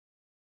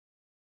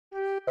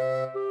This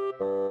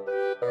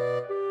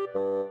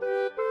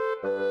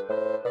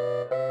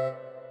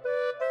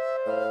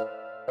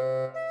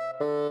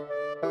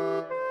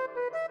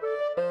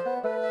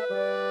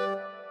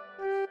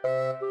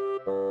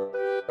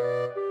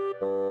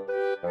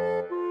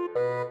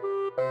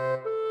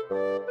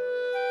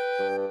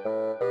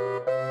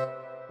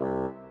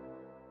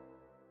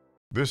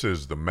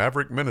is the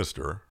Maverick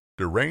Minister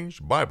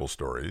Deranged Bible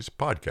Stories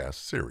podcast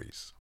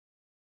series.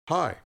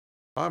 Hi,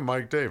 I'm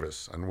Mike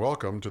Davis, and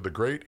welcome to the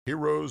Great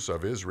Heroes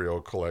of Israel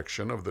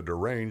collection of the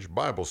Deranged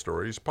Bible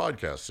Stories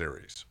podcast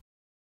series.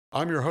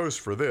 I'm your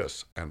host for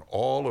this and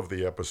all of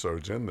the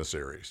episodes in the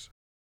series.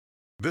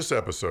 This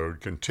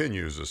episode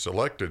continues the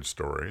selected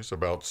stories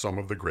about some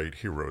of the great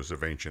heroes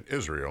of ancient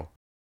Israel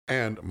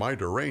and my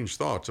deranged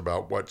thoughts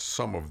about what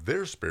some of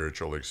their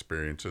spiritual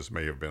experiences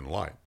may have been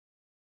like.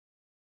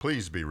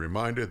 Please be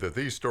reminded that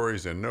these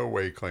stories in no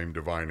way claim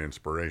divine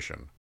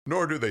inspiration,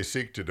 nor do they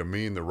seek to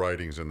demean the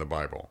writings in the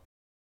Bible.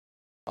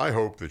 I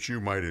hope that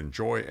you might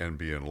enjoy and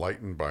be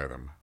enlightened by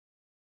them.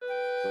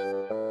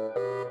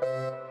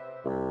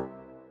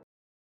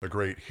 The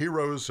Great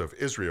Heroes of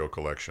Israel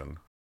collection,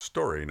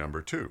 story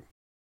number 2.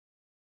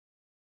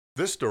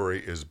 This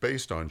story is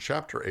based on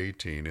chapter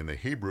 18 in the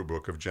Hebrew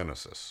book of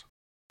Genesis.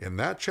 In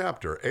that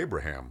chapter,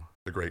 Abraham,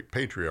 the great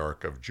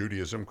patriarch of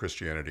Judaism,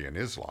 Christianity, and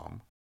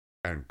Islam,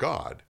 and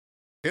God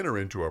enter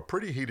into a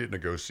pretty heated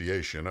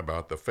negotiation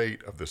about the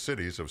fate of the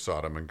cities of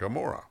Sodom and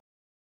Gomorrah.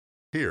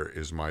 Here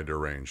is my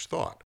deranged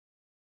thought.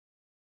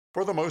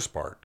 For the most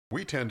part,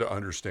 we tend to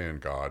understand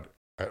God,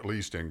 at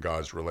least in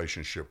God's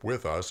relationship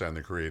with us and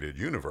the created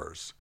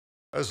universe,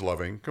 as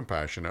loving,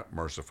 compassionate,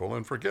 merciful,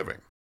 and forgiving.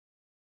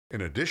 In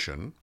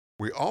addition,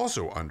 we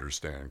also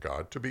understand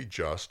God to be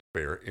just,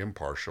 fair,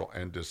 impartial,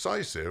 and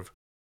decisive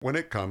when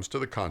it comes to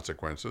the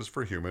consequences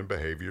for human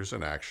behaviors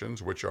and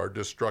actions which are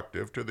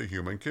destructive to the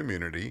human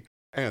community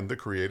and the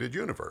created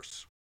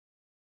universe.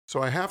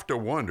 So I have to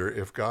wonder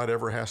if God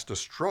ever has to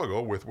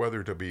struggle with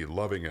whether to be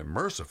loving and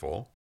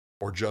merciful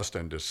or just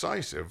and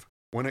decisive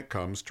when it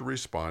comes to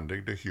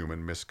responding to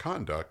human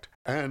misconduct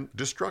and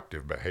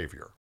destructive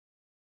behavior.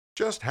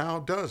 Just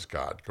how does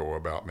God go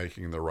about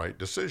making the right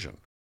decision?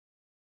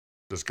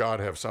 Does God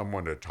have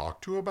someone to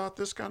talk to about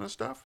this kind of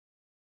stuff?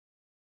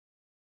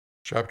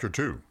 Chapter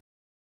 2.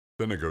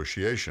 The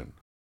Negotiation.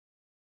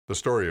 The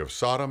story of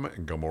Sodom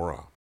and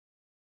Gomorrah.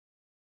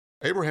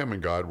 Abraham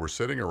and God were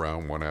sitting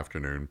around one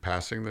afternoon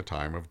passing the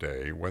time of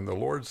day when the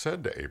Lord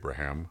said to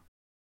Abraham,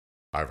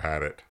 "I've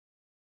had it.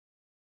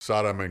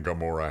 Sodom and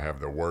Gomorrah have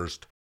the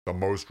worst, the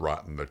most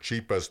rotten, the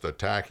cheapest, the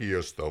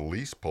tackiest, the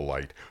least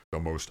polite, the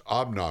most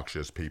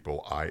obnoxious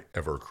people I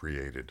ever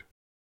created.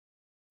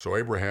 So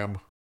Abraham,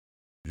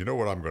 you know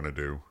what I'm going to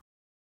do?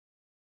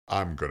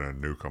 I'm going to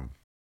nuke them."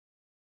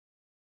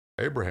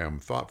 Abraham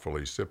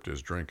thoughtfully sipped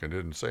his drink and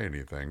didn't say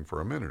anything for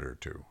a minute or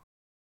two.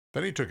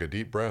 Then he took a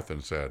deep breath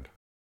and said,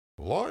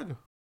 "Lord,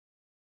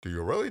 do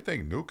you really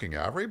think nuking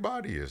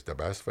everybody is the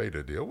best way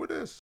to deal with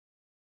this?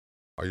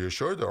 Are you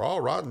sure they're all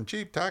rotten,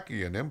 cheap,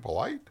 tacky, and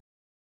impolite?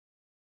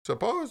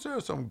 Suppose there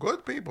are some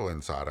good people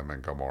in Sodom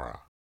and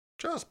Gomorrah.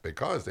 Just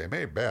because they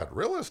made bad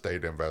real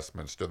estate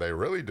investments, do they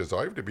really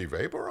deserve to be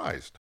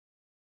vaporized?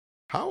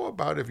 How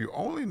about if you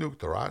only nuke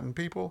the rotten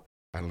people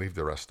and leave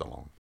the rest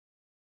alone?"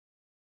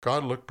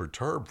 God looked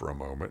perturbed for a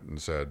moment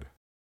and said,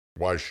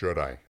 "Why should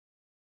I?"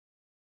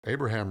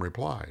 Abraham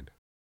replied,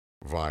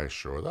 "Why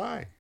should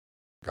I?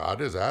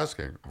 God is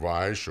asking,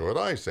 why should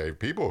I save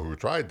people who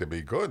tried to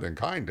be good and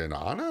kind and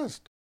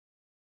honest?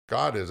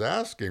 God is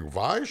asking,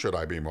 why should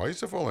I be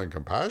merciful and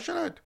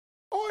compassionate?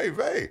 Oy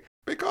vey,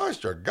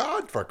 because you're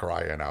God, for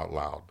crying out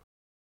loud.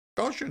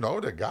 Don't you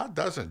know that God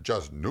doesn't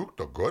just nuke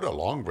the good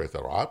along with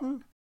the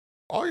rotten?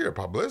 All your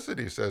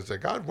publicity says that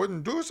God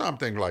wouldn't do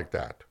something like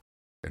that.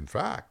 In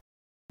fact,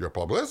 your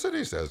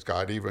publicity says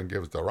God even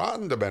gives the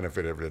rotten the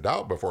benefit of the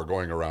doubt before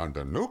going around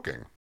and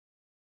nuking.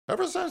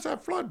 Ever since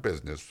that flood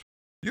business,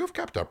 you've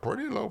kept a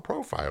pretty low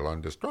profile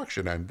on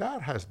destruction, and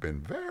that has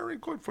been very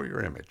good for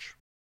your image."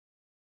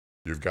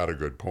 You've got a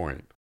good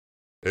point.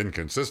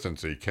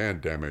 Inconsistency can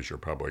damage your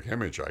public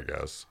image, I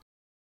guess.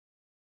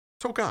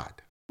 So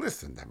God,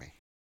 listen to me.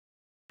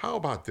 How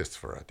about this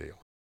for a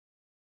deal?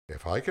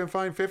 If I can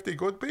find 50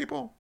 good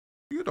people,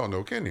 you don't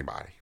nuke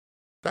anybody.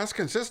 That's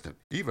consistent,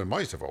 even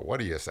merciful. What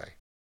do you say?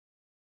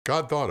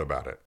 God thought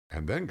about it,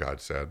 and then God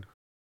said,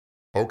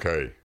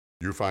 "Okay,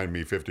 you find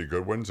me 50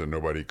 good ones and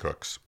nobody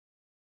cooks."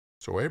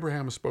 So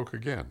Abraham spoke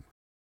again.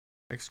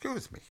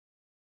 "Excuse me.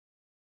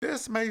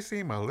 This may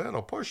seem a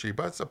little pushy,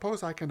 but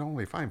suppose I can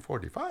only find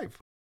 45.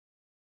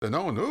 The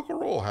no-nuke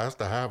rule has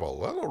to have a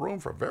little room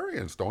for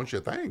variance, don't you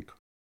think?"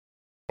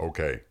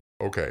 Okay,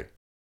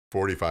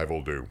 45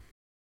 will do."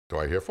 "Do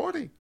I hear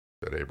 40?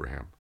 said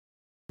Abraham.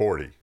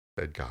 40,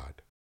 said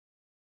God.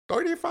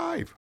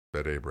 35,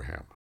 said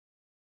Abraham.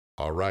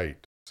 "All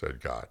right,"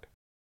 said God.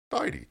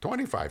 30,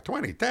 25,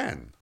 20,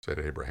 10, said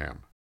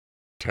Abraham.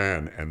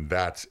 10, and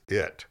that's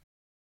it,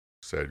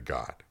 said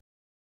God.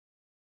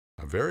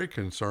 A very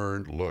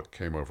concerned look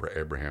came over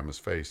Abraham's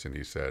face, and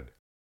he said,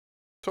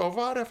 "So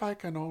what if I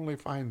can only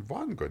find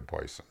one good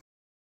person?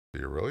 Do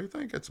you really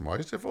think it's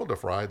merciful to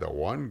fry the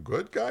one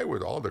good guy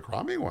with all the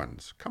crummy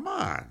ones? Come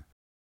on.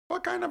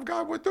 What kind of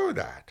God would do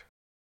that?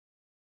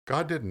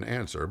 God didn't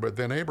answer, but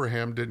then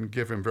Abraham didn't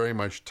give him very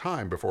much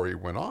time before he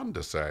went on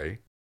to say,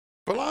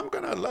 "Well, I'm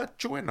going to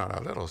let you in on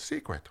a little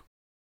secret.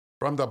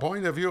 From the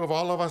point of view of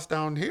all of us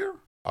down here,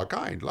 a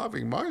kind,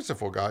 loving,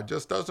 merciful God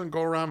just doesn't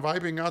go around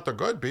wiping out the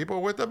good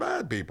people with the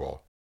bad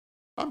people.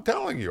 I'm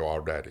telling you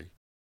already.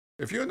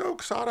 If you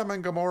nuke Sodom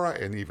and Gomorrah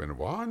and even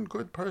one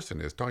good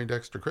person is turned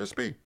extra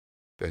crispy,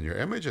 then your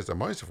image as a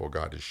merciful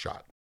God is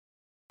shot.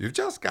 You've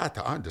just got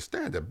to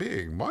understand that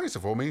being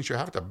merciful means you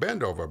have to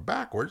bend over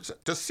backwards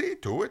to see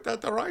to it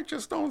that the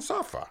righteous don't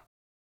suffer.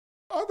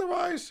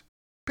 Otherwise,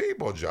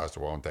 people just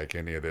won't take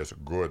any of this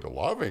good,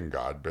 loving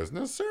God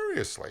business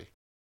seriously."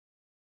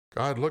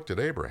 God looked at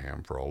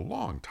Abraham for a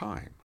long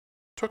time,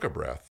 took a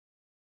breath,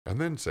 and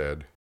then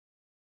said,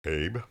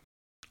 "Abe,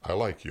 I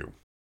like you.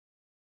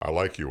 I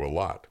like you a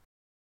lot.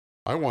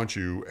 I want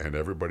you and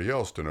everybody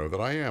else to know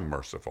that I am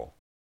merciful.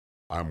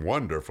 I'm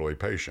wonderfully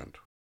patient.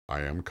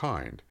 I am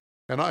kind.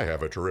 And I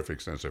have a terrific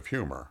sense of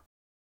humor.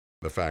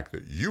 The fact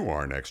that you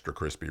aren't extra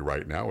crispy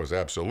right now is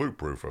absolute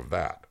proof of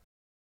that.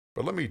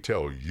 But let me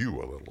tell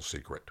you a little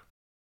secret.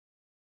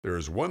 There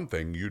is one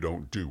thing you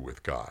don't do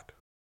with God.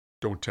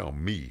 Don't tell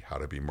me how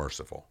to be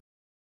merciful.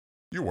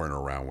 You weren't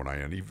around when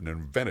I even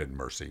invented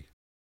mercy.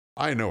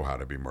 I know how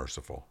to be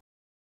merciful.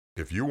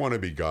 If you want to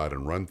be God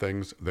and run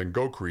things, then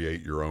go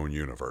create your own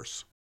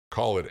universe.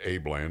 Call it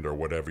Abeland or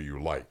whatever you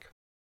like.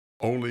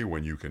 Only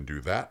when you can do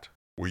that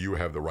will you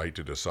have the right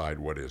to decide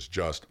what is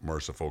just,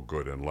 merciful,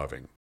 good, and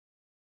loving.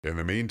 In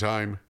the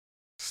meantime,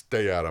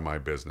 stay out of my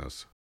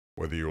business.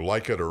 Whether you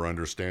like it or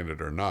understand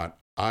it or not,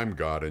 I'm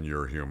God and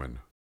you're human.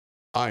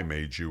 I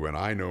made you, and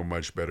I know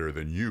much better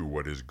than you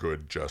what is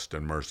good, just,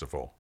 and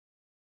merciful.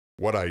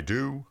 What I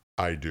do,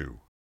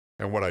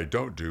 and what I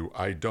don't do,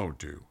 I don't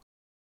do.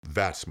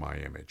 That's my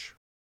image.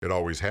 It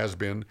always has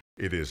been,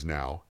 it is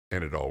now,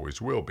 and it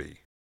always will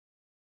be.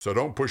 So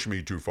don't push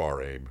me too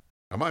far, Abe.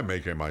 Am I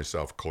making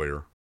myself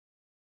clear?"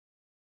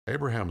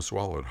 Abraham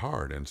swallowed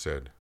hard and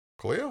said,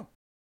 "Clear?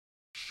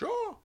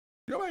 Sure,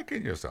 you're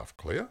making yourself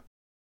clear.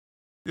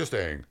 You're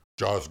saying,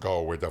 just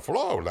go with the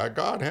flow, let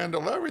God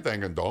handle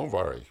everything and don't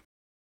worry.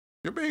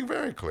 You're being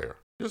very clear.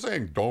 You're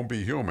saying, don't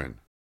be human.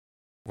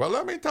 Well,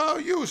 let me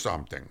tell you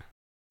something.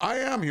 I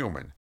am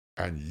human,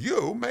 and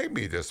you made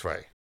me this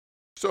way.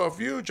 So if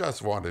you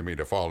just wanted me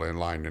to fall in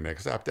line and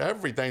accept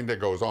everything that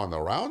goes on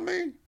around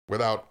me,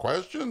 without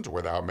questions,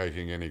 without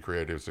making any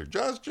creative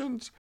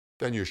suggestions,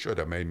 then you should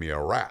have made me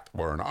a rat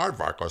or an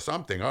aardvark or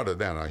something other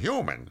than a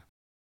human.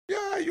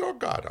 Yeah, you're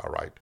God, all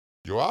right.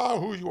 You are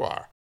who you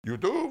are. You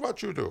do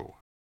what you do.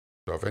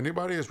 So if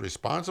anybody is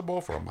responsible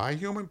for my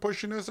human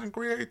pushiness and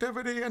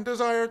creativity and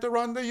desire to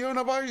run the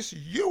universe,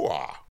 you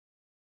are.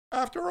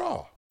 After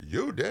all,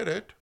 you did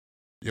it.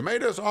 You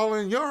made us all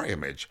in your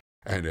image.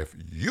 And if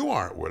you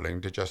aren't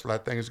willing to just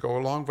let things go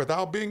along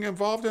without being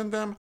involved in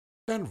them,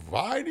 then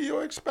why do you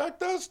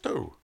expect us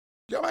to?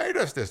 You made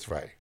us this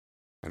way.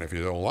 And if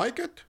you don't like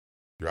it,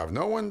 you have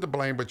no one to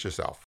blame but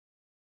yourself.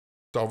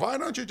 So why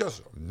don't you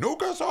just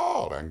nuke us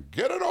all and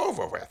get it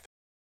over with?"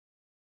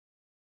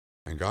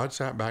 And God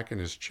sat back in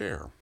his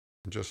chair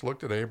and just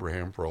looked at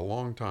Abraham for a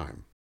long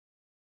time.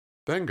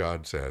 Then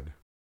God said,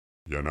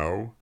 "You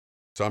know,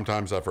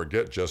 sometimes I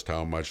forget just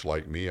how much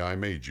like me I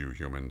made you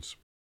humans.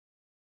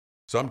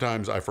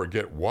 Sometimes I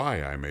forget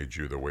why I made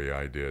you the way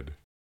I did.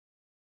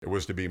 It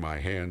was to be my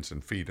hands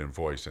and feet and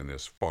voice in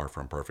this far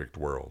from perfect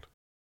world.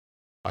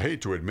 I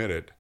hate to admit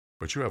it,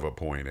 but you have a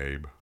point,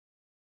 Abe.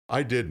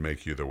 I did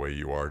make you the way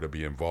you are to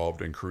be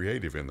involved and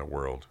creative in the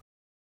world.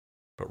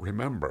 But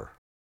remember,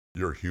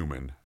 you're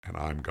human and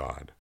I'm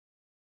God.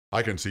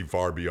 I can see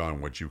far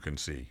beyond what you can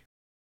see.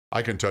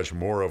 I can touch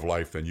more of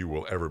life than you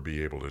will ever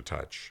be able to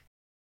touch.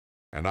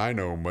 And I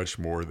know much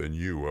more than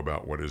you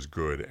about what is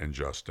good and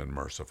just and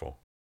merciful.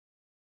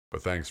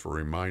 But thanks for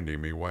reminding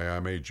me why I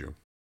made you.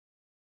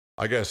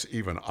 I guess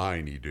even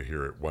I need to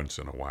hear it once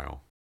in a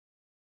while.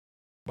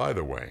 By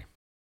the way,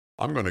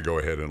 I'm going to go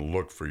ahead and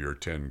look for your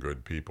 10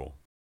 good people."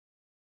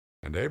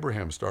 And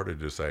Abraham started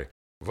to say,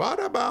 "What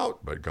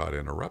about?" But God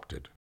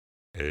interrupted.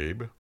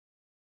 "Abe,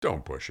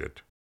 don't push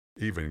it.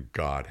 Even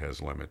God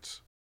has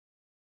limits.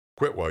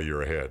 Quit while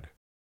you're ahead.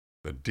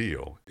 The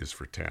deal is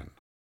for 10.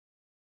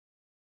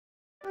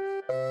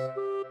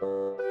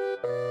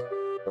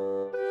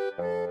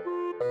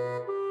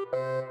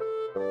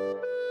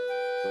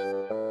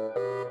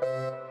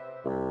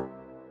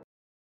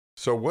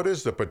 So what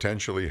is the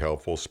potentially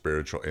helpful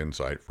spiritual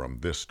insight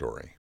from this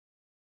story?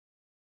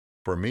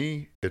 For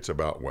me, it's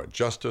about what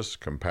justice,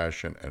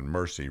 compassion, and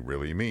mercy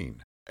really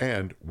mean,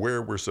 and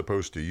where we're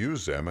supposed to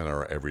use them in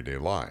our everyday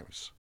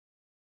lives.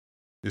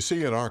 You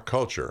see, in our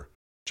culture,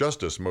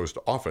 justice most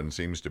often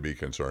seems to be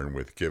concerned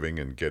with giving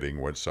and getting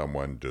what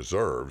someone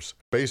deserves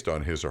based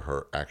on his or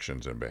her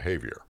actions and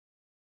behavior.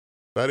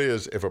 That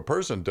is, if a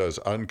person does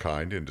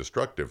unkind and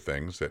destructive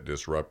things that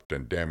disrupt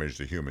and damage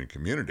the human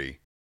community,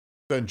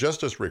 then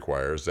justice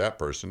requires that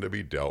person to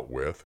be dealt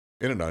with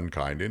in an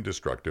unkind and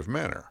destructive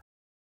manner.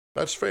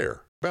 That's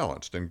fair,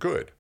 balanced, and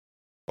good,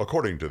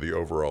 according to the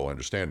overall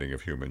understanding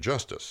of human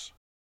justice.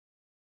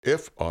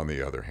 If, on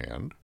the other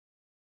hand,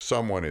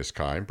 someone is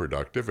kind,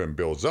 productive, and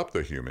builds up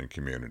the human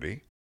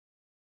community,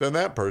 then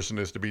that person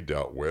is to be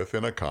dealt with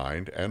in a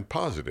kind and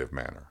positive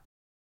manner.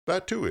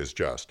 That too is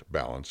just,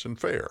 balanced, and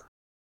fair.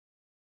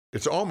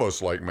 It's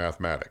almost like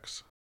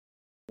mathematics.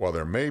 While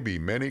there may be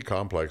many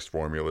complex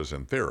formulas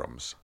and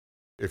theorems,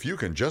 if you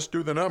can just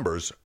do the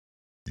numbers,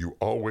 you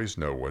always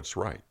know what's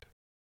right.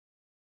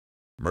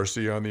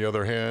 Mercy, on the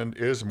other hand,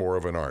 is more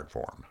of an art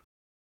form.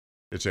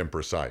 It's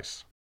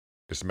imprecise,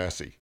 it's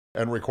messy,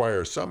 and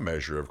requires some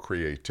measure of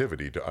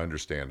creativity to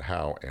understand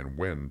how and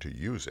when to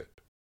use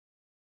it.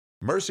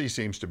 Mercy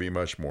seems to be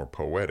much more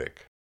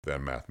poetic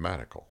than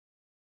mathematical.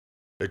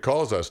 It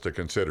calls us to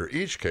consider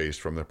each case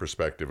from the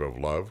perspective of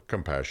love,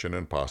 compassion,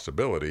 and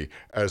possibility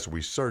as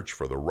we search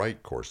for the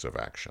right course of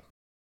action.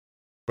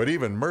 But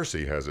even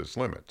mercy has its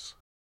limits.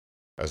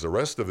 As the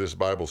rest of this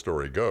Bible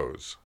story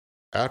goes,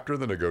 after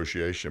the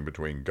negotiation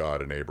between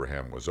God and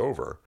Abraham was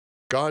over,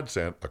 God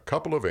sent a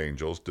couple of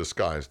angels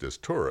disguised as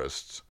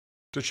tourists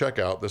to check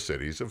out the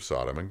cities of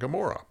Sodom and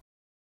Gomorrah.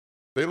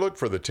 They looked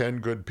for the 10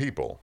 good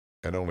people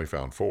and only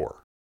found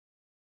 4.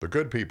 The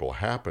good people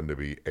happened to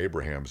be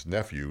Abraham's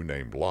nephew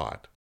named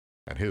Lot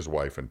and his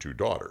wife and 2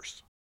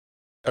 daughters.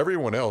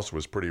 Everyone else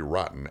was pretty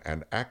rotten,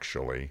 and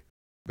actually,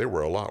 they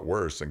were a lot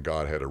worse than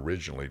God had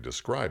originally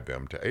described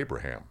them to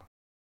Abraham.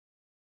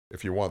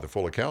 If you want the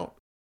full account,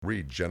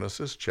 read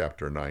Genesis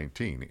chapter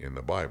 19 in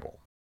the Bible.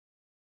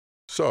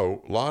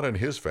 So Lot and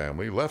his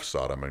family left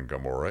Sodom and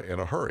Gomorrah in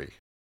a hurry,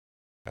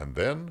 and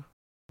then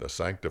the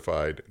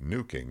sanctified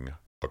nuking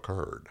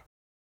occurred.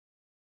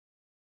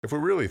 If we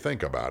really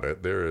think about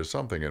it, there is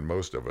something in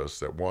most of us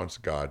that wants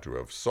God to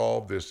have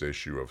solved this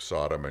issue of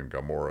Sodom and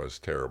Gomorrah's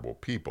terrible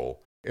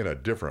people in a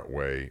different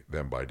way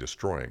than by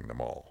destroying them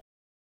all.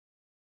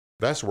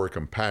 That's where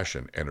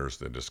compassion enters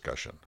the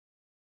discussion.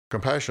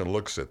 Compassion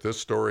looks at this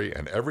story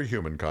and every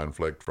human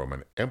conflict from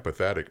an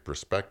empathetic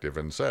perspective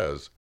and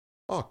says,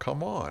 "Oh,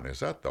 come on,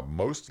 is that the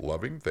most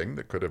loving thing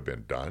that could have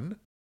been done?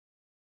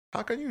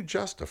 How can you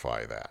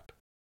justify that?"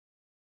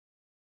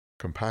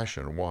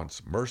 Compassion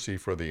wants mercy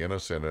for the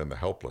innocent and the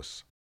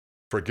helpless,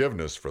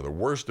 forgiveness for the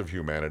worst of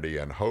humanity,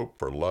 and hope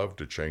for love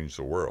to change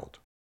the world.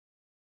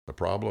 The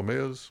problem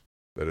is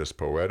that as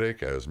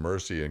poetic as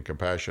mercy and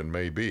compassion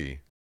may be,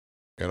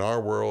 in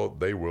our world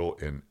they will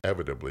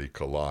inevitably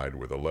collide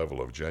with a level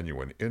of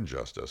genuine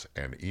injustice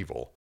and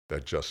evil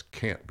that just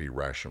can't be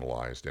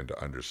rationalized into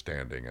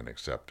understanding and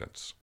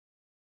acceptance.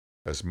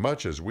 As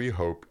much as we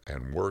hope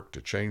and work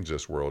to change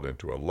this world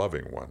into a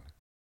loving one,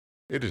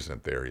 it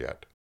isn't there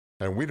yet,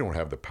 and we don't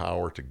have the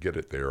power to get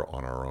it there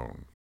on our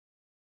own.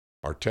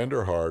 Our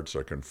tender hearts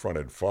are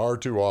confronted far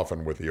too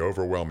often with the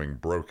overwhelming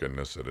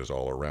brokenness that is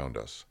all around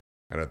us,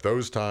 and at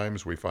those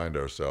times we find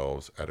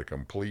ourselves at a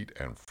complete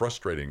and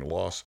frustrating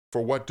loss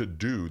for what to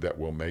do that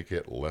will make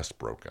it less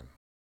broken.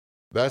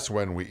 That's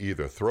when we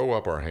either throw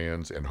up our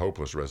hands in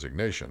hopeless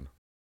resignation,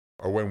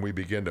 or when we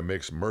begin to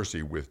mix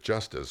mercy with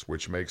justice,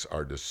 which makes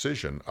our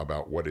decision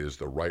about what is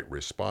the right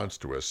response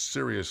to a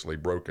seriously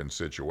broken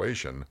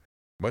situation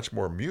much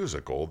more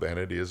musical than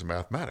it is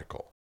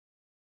mathematical.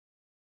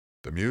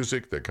 The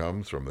music that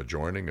comes from the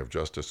joining of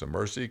justice and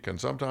mercy can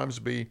sometimes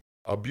be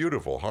a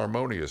beautiful,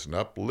 harmonious, and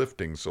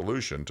uplifting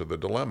solution to the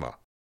dilemma.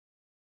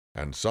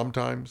 And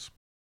sometimes,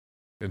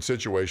 in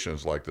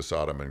situations like the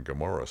Sodom and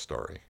Gomorrah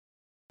story,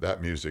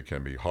 that music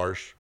can be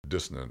harsh,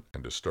 dissonant,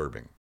 and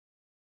disturbing.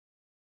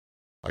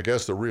 I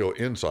guess the real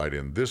insight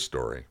in this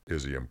story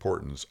is the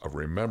importance of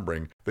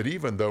remembering that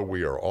even though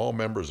we are all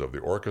members of the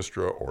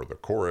orchestra or the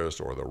chorus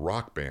or the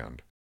rock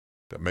band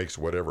that makes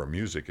whatever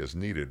music is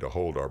needed to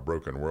hold our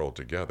broken world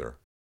together,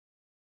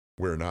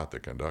 we're not the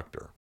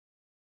conductor.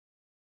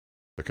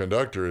 The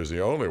conductor is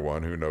the only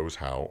one who knows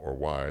how or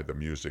why the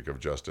music of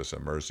justice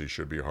and mercy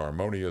should be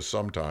harmonious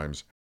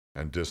sometimes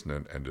and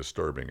dissonant and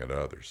disturbing at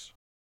others.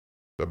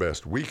 The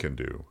best we can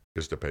do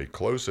is to pay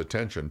close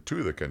attention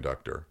to the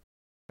conductor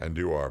and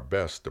do our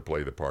best to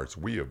play the parts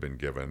we have been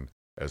given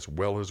as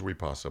well as we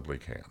possibly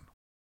can.